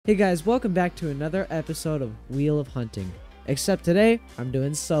Hey guys, welcome back to another episode of Wheel of Hunting. Except today, I'm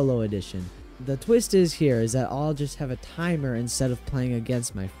doing solo edition. The twist is that I'll just have a timer instead of playing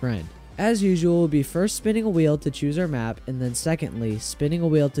against my friend. As usual, we'll be first spinning a wheel to choose our map, and then secondly, spinning a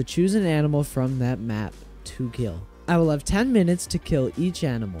wheel to choose an animal from that map to kill. I will have 10 minutes to kill each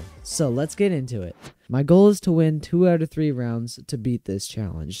animal, so let's get into it. My goal is to win 2 out of 3 rounds to beat this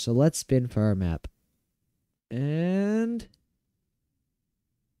challenge, so let's spin for our map. And...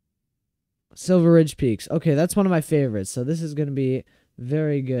 Silver Ridge Peaks. Okay, that's one of my favorites, so this is going to be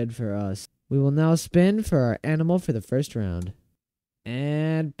very good for us. We will now spin for our animal for the first round.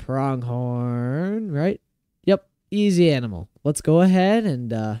 And pronghorn, right? Yep, easy animal. Let's go ahead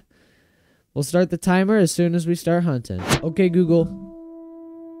and we'll start the timer as soon as we start hunting. Okay, Google.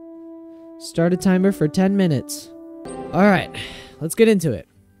 Start a timer for 10 minutes. Alright, let's get into it.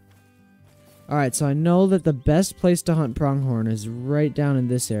 Alright, so I know that the best place to hunt pronghorn is right down in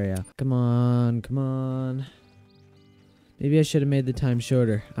this area. Come on, come on. Maybe I should have made the time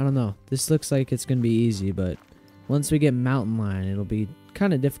shorter. I don't know. This looks like it's going to be easy, but once we get mountain lion, it'll be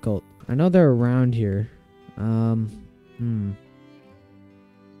kind of difficult. I know they're around here.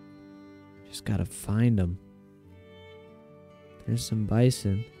 Just gotta find them. There's some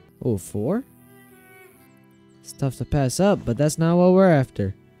bison. Oh, 4? It's tough to pass up, but that's not what we're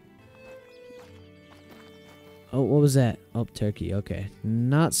after. Oh, what was that? Oh, turkey. Okay.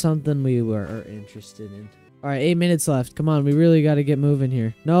 Not something we were interested in. Alright, 8 minutes left. Come on, we really gotta get moving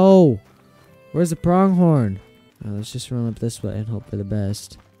here. No! Where's the pronghorn? Let's just run up this way and hope for the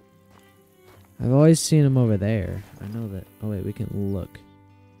best. I've always seen him over there. I know that. Oh, wait, we can look.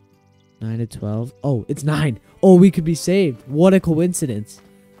 9 to 12. Oh, it's 9! Oh, we could be saved. What a coincidence.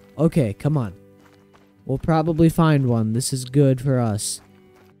 Okay, come on. We'll probably find one. This is good for us.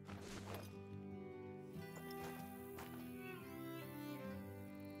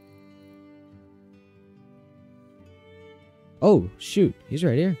 Oh, shoot. He's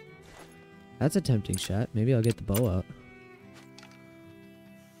right here. That's a tempting shot. Maybe I'll get the bow out.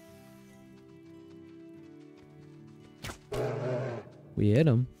 We hit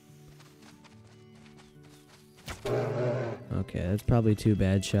him. Okay, that's probably 2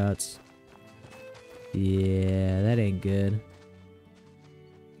 bad shots. Yeah, that ain't good.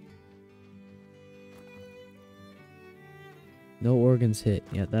 No organs hit.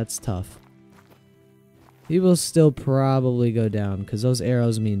 Yeah, that's tough. He will still probably go down because those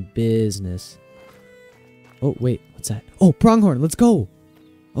arrows mean business. Oh, wait. What's that? Oh, pronghorn. Let's go.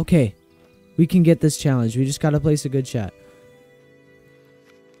 Okay. We can get this challenge. We just got to place a good shot.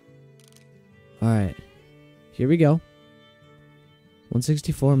 Alright. Here we go.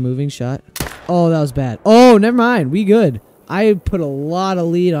 164 moving shot. Oh, that was bad. Oh, never mind. We good. I put a lot of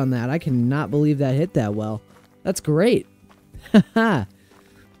lead on that. I cannot believe that hit that well. That's great. Haha.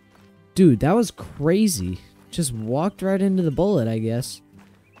 Dude, that was crazy. Just walked right into the bullet, I guess.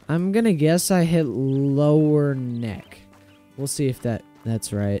 I'm gonna guess I hit lower neck. We'll see if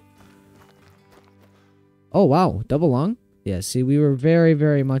that's right. Oh, wow. Double lung? Yeah, see, we were very,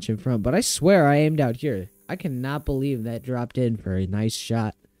 very much in front. But I swear I aimed out here. I cannot believe that dropped in for a nice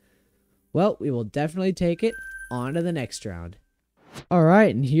shot. Well, we will definitely take it. On to the next round.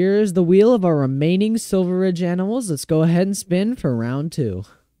 Alright, and here's the wheel of our remaining Silver Ridge animals. Let's go ahead and spin for round 2.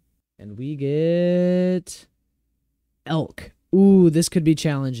 And we get elk. Ooh, this could be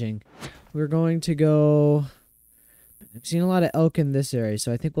challenging. We're going to go... I've seen a lot of elk in this area,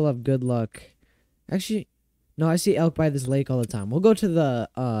 so I think we'll have good luck. Actually, no, I see elk by this lake all the time. We'll go to the,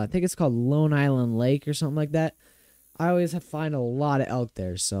 I think it's called Lone Island Lake or something like that. I always find a lot of elk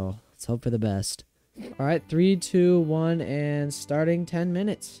there, so let's hope for the best. Alright, 3, 2, 1, and starting 10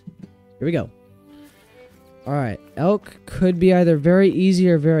 minutes. Here we go. Alright, elk could be either very easy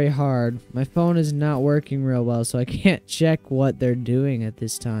or very hard. My phone is not working real well, so I can't check what they're doing at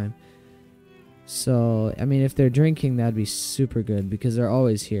this time. So, I mean, if they're drinking, that'd be super good, because they're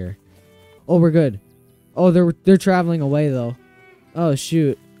always here. Oh, we're good. Oh, they're traveling away, though. Oh,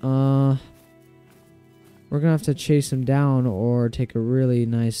 shoot. We're gonna have to chase them down or take a really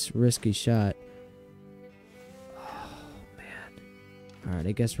nice, risky shot. Oh, man. Alright,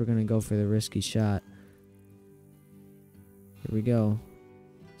 I guess we're gonna go for the risky shot. Here we go.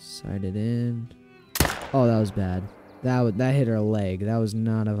 Sight it in. Oh, that was bad. That hit her leg. That was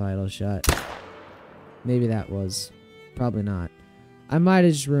not a vital shot. Maybe that was. Probably not. I might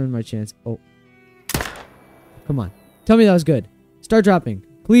have just ruined my chance. Oh. Come on. Tell me that was good. Start dropping.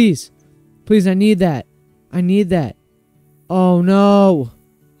 Please. Please, I need that. I need that. Oh, no.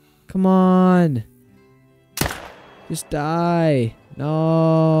 Come on. Just die.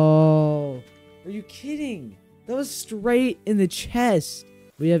 No. Are you kidding? That was straight in the chest.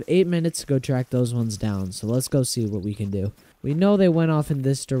 We have 8 minutes to go track those ones down, so let's go see what we can do. We know they went off in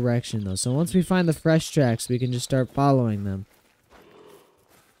this direction, though, so once we find the fresh tracks, we can just start following them.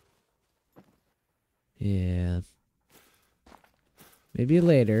 Yeah. Maybe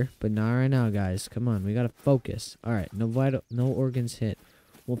later, but not right now, guys. Come on, we gotta focus. Alright, no organs hit.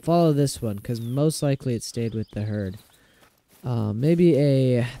 We'll follow this one, because most likely it stayed with the herd. Maybe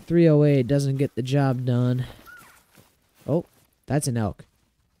a 308 doesn't get the job done. Oh, that's an elk.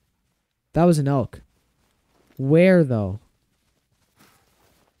 That was an elk. Where, though?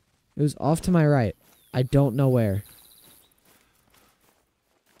 It was off to my right. I don't know where.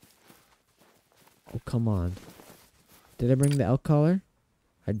 Oh, come on. Did I bring the elk collar?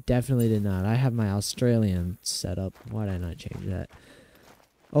 I definitely did not. I have my Australian set up. Why did I not change that?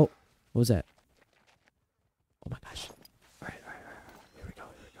 Oh, what was that? Oh my gosh. Alright. Here we go.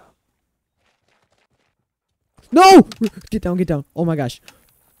 No! Get down. Oh my gosh.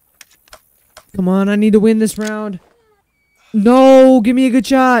 Come on, I need to win this round. No! Give me a good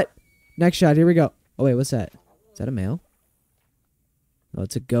shot! Next shot, here we go. Oh wait, what's that? Is that a male? Oh,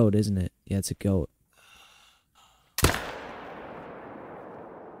 it's a goat, isn't it? Yeah, it's a goat.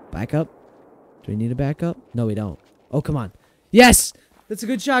 Back up? Do we need a backup? No, we don't. Oh, come on. Yes! That's a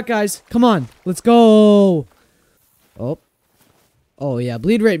good shot, guys. Come on. Let's go. Oh. Oh, yeah.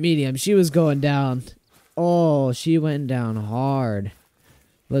 Bleed rate medium. She was going down. Oh, she went down hard.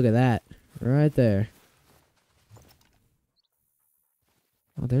 Look at that. Right there.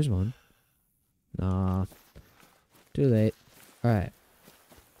 Oh, there's one. Nah. Too late. Alright.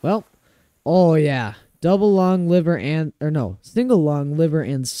 Well. Oh, yeah. Double lung, liver, and... Or no. Single lung, liver,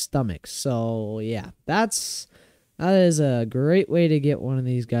 and stomach. So, yeah. That is a great way to get one of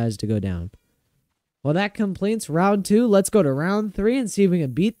these guys to go down. Well, that completes round 2. Let's go to round 3 and see if we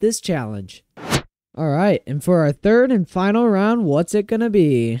can beat this challenge. Alright. And for our third and final round, what's it gonna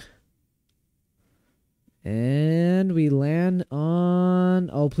be? And we land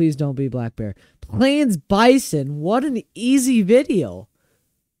on... Oh, please don't be black bear. Plains bison. What an easy video.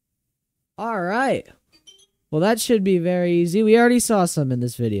 Alright. Well, that should be very easy. We already saw some in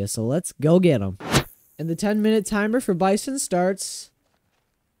this video, so let's go get them. And the 10-minute timer for bison starts...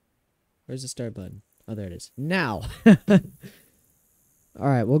 Where's the start button? Oh, there it is. Now.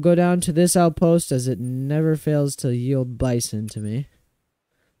 Alright, we'll go down to this outpost as it never fails to yield bison to me.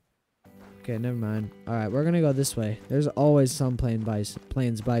 Okay, never mind. Alright, we're gonna go this way. There's always some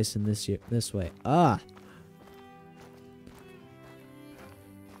plains bison this way. Ah!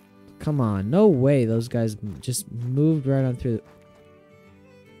 Come on, no way those guys just moved right on through.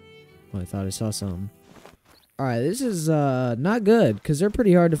 Oh, I thought I saw something. Alright, this is not good, because they're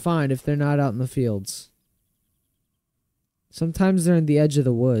pretty hard to find if they're not out in the fields. Sometimes they're in the edge of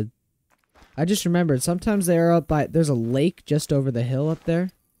the wood. I just remembered, sometimes they are up by... There's a lake just over the hill up there.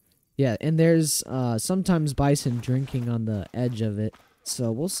 Yeah, and there's sometimes bison drinking on the edge of it.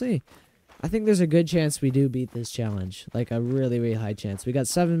 So, we'll see. I think there's a good chance we do beat this challenge. Like, a really, really high chance. We got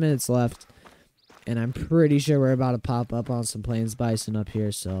 7 minutes left. And I'm pretty sure we're about to pop up on some plains bison up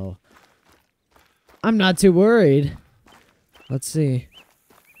here, so... I'm not too worried. Let's see.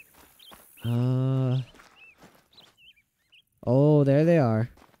 Oh, there they are.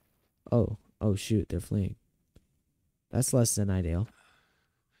 Oh, shoot, they're fleeing. That's less than ideal.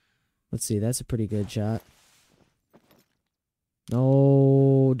 Let's see, that's a pretty good shot.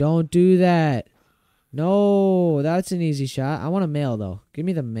 No, don't do that. No, that's an easy shot. I want a male, though. Give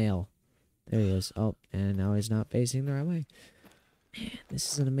me the male. There he is. Oh, and now he's not facing the right way. Man,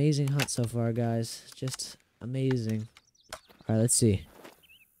 this is an amazing hunt so far, guys. Just amazing. Alright, let's see.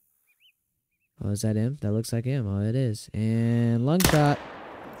 Oh, is that him? That looks like him. Oh, it is. And lung shot.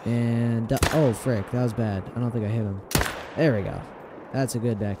 And... oh, frick. That was bad. I don't think I hit him. There we go. That's a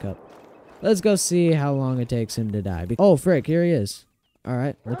good backup. Let's go see how long it takes him to die. Oh, frick. Here he is.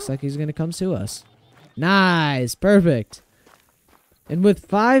 Alright. Looks like he's going to come to us. Nice. Perfect. And with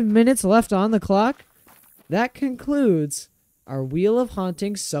 5 minutes left on the clock, that concludes our Wheel of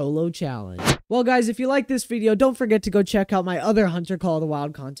Hunting solo challenge. Well, guys, if you like this video, don't forget to go check out my other Hunter Call of the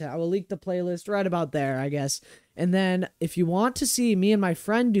Wild content. I will link the playlist right about there, I guess. And then, if you want to see me and my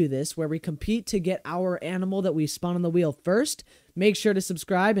friend do this, where we compete to get our animal that we spun on the wheel first, make sure to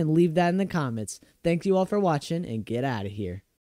subscribe and leave that in the comments. Thank you all for watching, and get out of here.